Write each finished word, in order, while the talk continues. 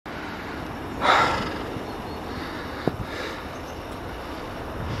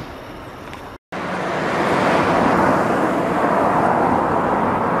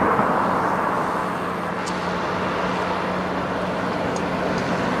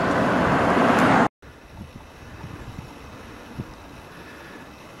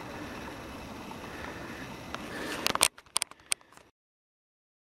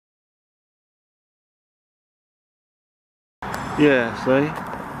Yeah, see?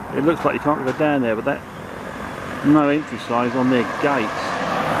 It looks like you can't go down there, but that no entry sign is on their gates.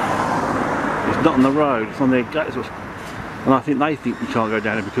 It's not on the road, it's on their gates. And I think they think you can't go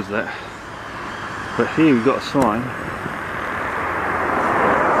down there because of that. But here we've got a sign.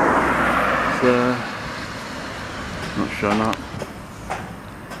 It's not showing up.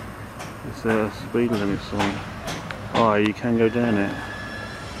 It's a speed limit sign. Oh, you can go down there.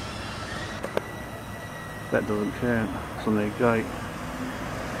 That doesn't count. It's on their gate.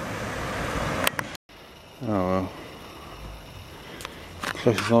 Oh well.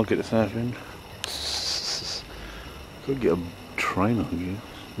 Closest I'll get to Southend. Could get a train on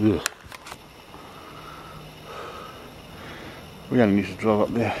you. Ugh. We only need to drive up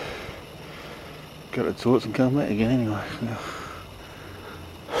there, go to the toilets and come back again anyway.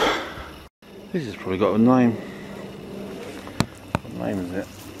 This has probably got a name. What name is it?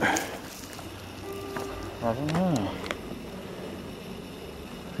 I don't know.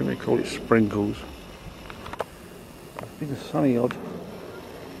 I think they call it Sprinkles. It's been a sunny odd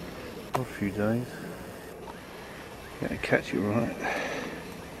few days. Gonna catch it right,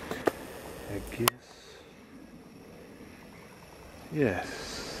 I guess.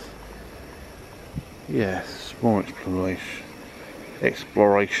 Yes, more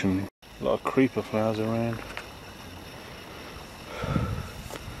exploration. A lot of creeper flowers around.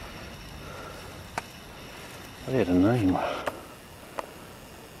 They had a name.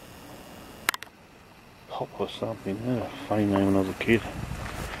 Pop or something. They had a funny name when I was a kid.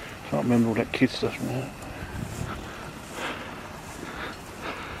 Can't remember all that kid stuff now.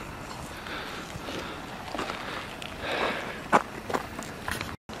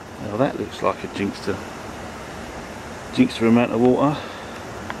 Now that looks like a jinxter amount of water.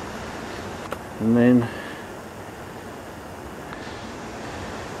 And then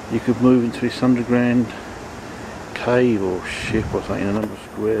you could move into this underground cave or ship or something in a number of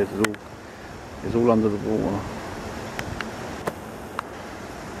squares. It's all under the water.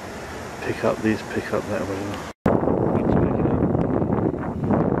 Pick up this, pick up that, whatever.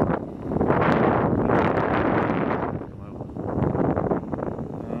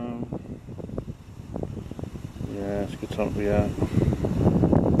 Yeah, it's a good time to be out.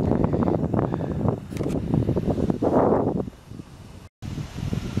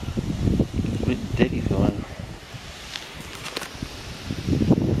 It's a bit deady feeling.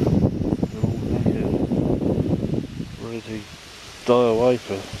 They're all knackered, ready to die away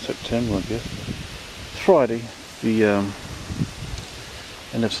for September, I guess. It's Friday, the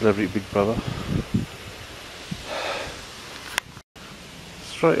end of Celebrity Big Brother.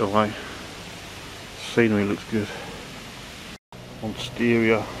 Straight away, scenery looks good.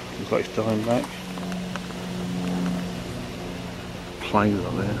 Exterior looks like it's dying back. Planes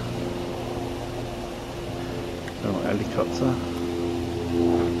up there. Oh, helicopter.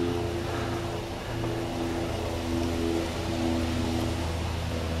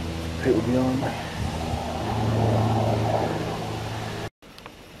 People behind me.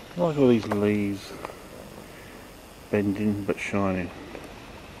 I like all these leaves bending but shining.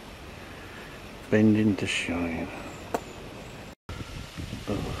 Bending to shine.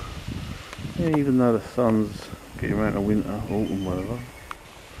 Oh. Yeah, even though the sun's getting around to winter, autumn, whatever,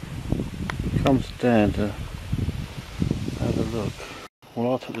 it comes down to have a look.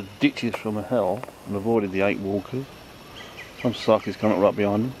 Well, I took the ditches from a hell and avoided the 8 walkers. Some suckers come up right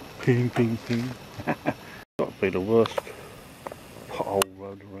behind them. Ping, ping, ping. Got to be the worst pothole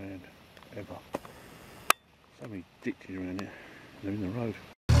road around ever. So many ditches around here. They're in the road.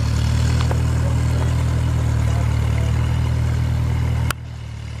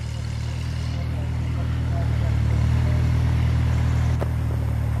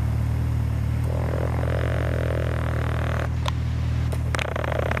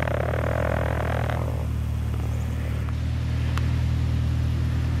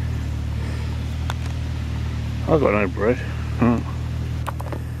 I got no bread. I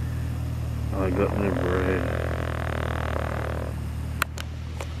got no bread.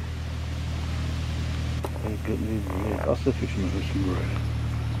 I got no bread. I'll still fix some bread.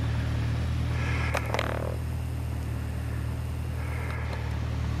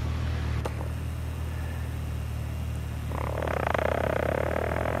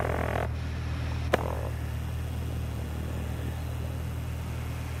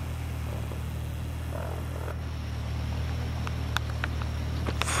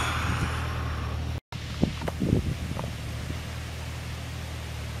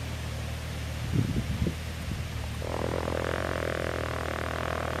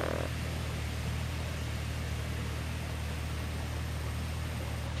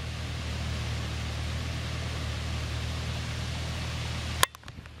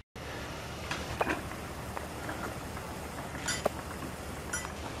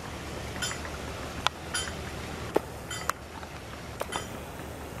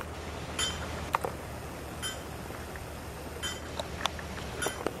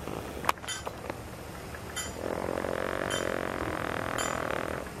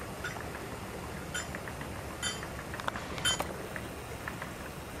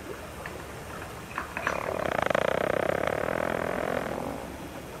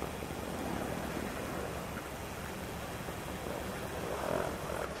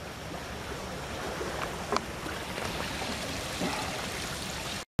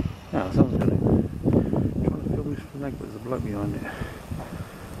 bloke behind it.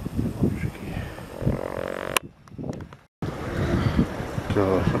 Quite tricky.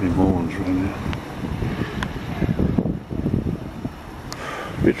 God, so many morons around here.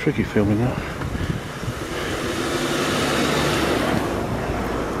 A bit tricky filming that.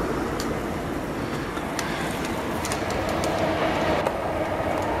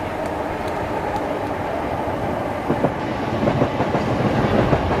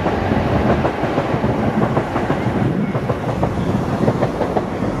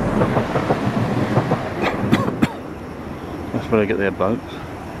 That's where they get their boats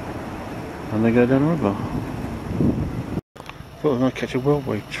and they go down the river. Thought I was going to catch a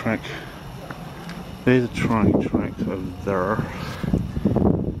railway track. There's a train track over there.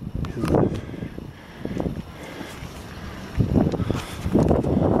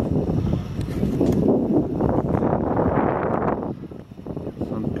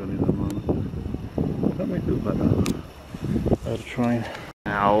 Sun's going in at the moment. Don't make it look like that. There's a train.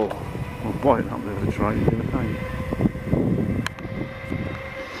 Ow! I'm white up there with the train in the paint.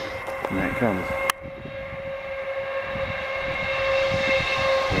 And there it comes.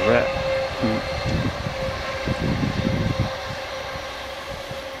 That.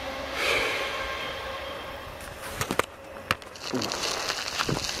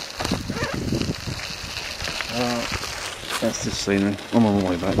 That's the scenery. I'm on my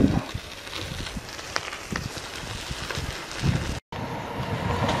way back now.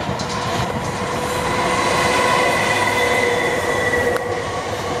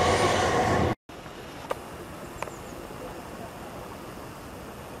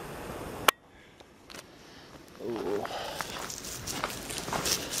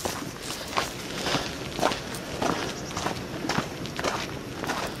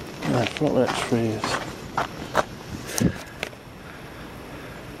 That's what that tree is.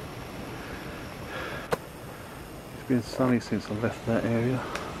 It's been sunny since I left that area.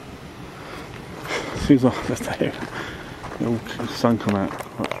 As soon as I left that area, the sun come out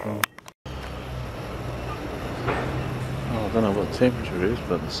quite strong. Oh, I don't know what the temperature is,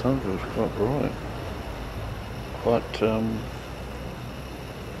 but the sun feels quite bright. Quite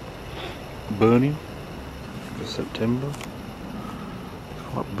burning for September.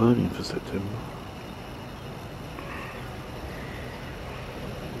 Quite burning for September.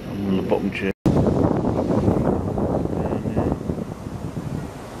 I'm on the bottom chair.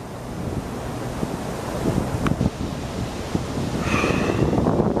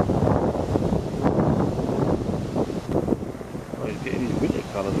 Oh, he's getting his winter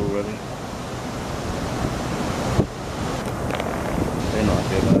colours already. They're not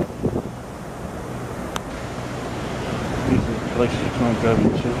here, mate. These are the places you can't go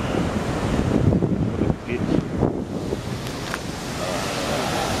into. What a bit.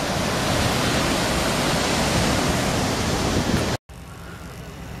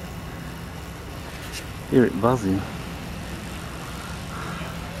 Hear it buzzing.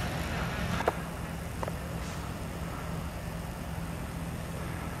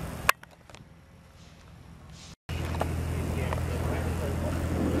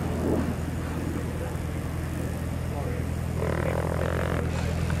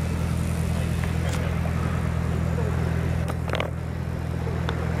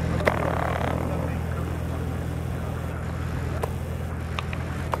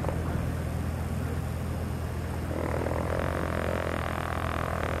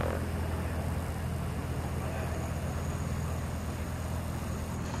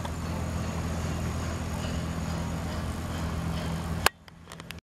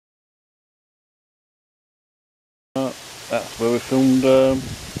 That's where we filmed a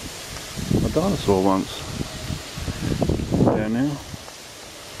dinosaur once. Down now.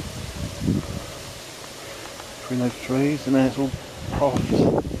 Between those trees, and there's all props.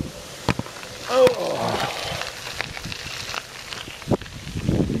 Oh!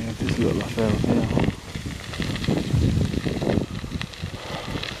 Yeah, just look like that here.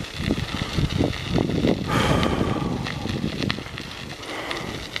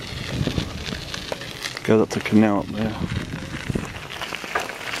 Goes up to canal up there.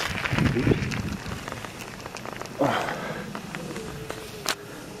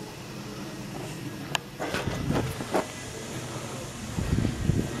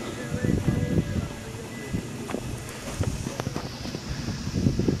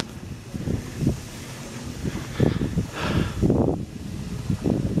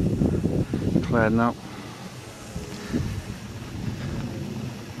 Clouding up.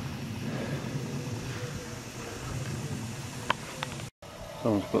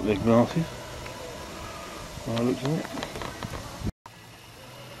 Someone's got their glasses. By the looks of it.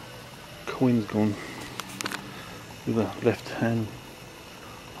 Coin's gone. with a left hand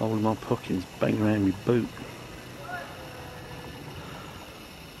holding my pockets, banging around my boot.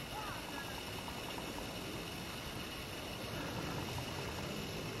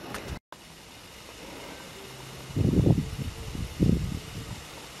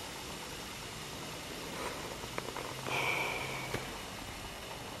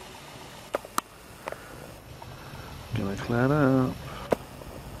 Gonna cloud up.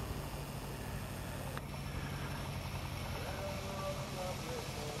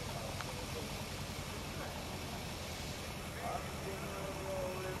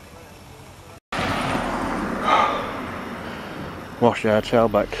 Wash our tail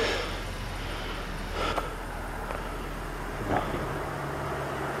back.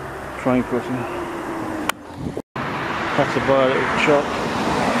 Train crossing. Had to buy a little shop.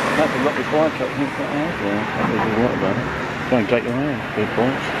 Had to lock his bike up and think that out there. I think there's a lot about it. Try and take your hand, big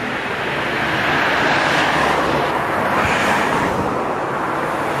points.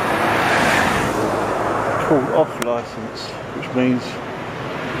 Called off licence, which means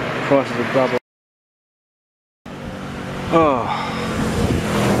prices are double. Oh,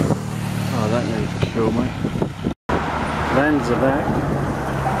 that needs to kill me. Lands are back.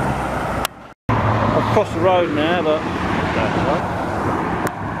 I've crossed the road now, but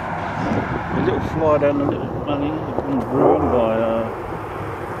a little fly down the little money ruined by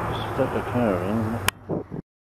stuck a car in.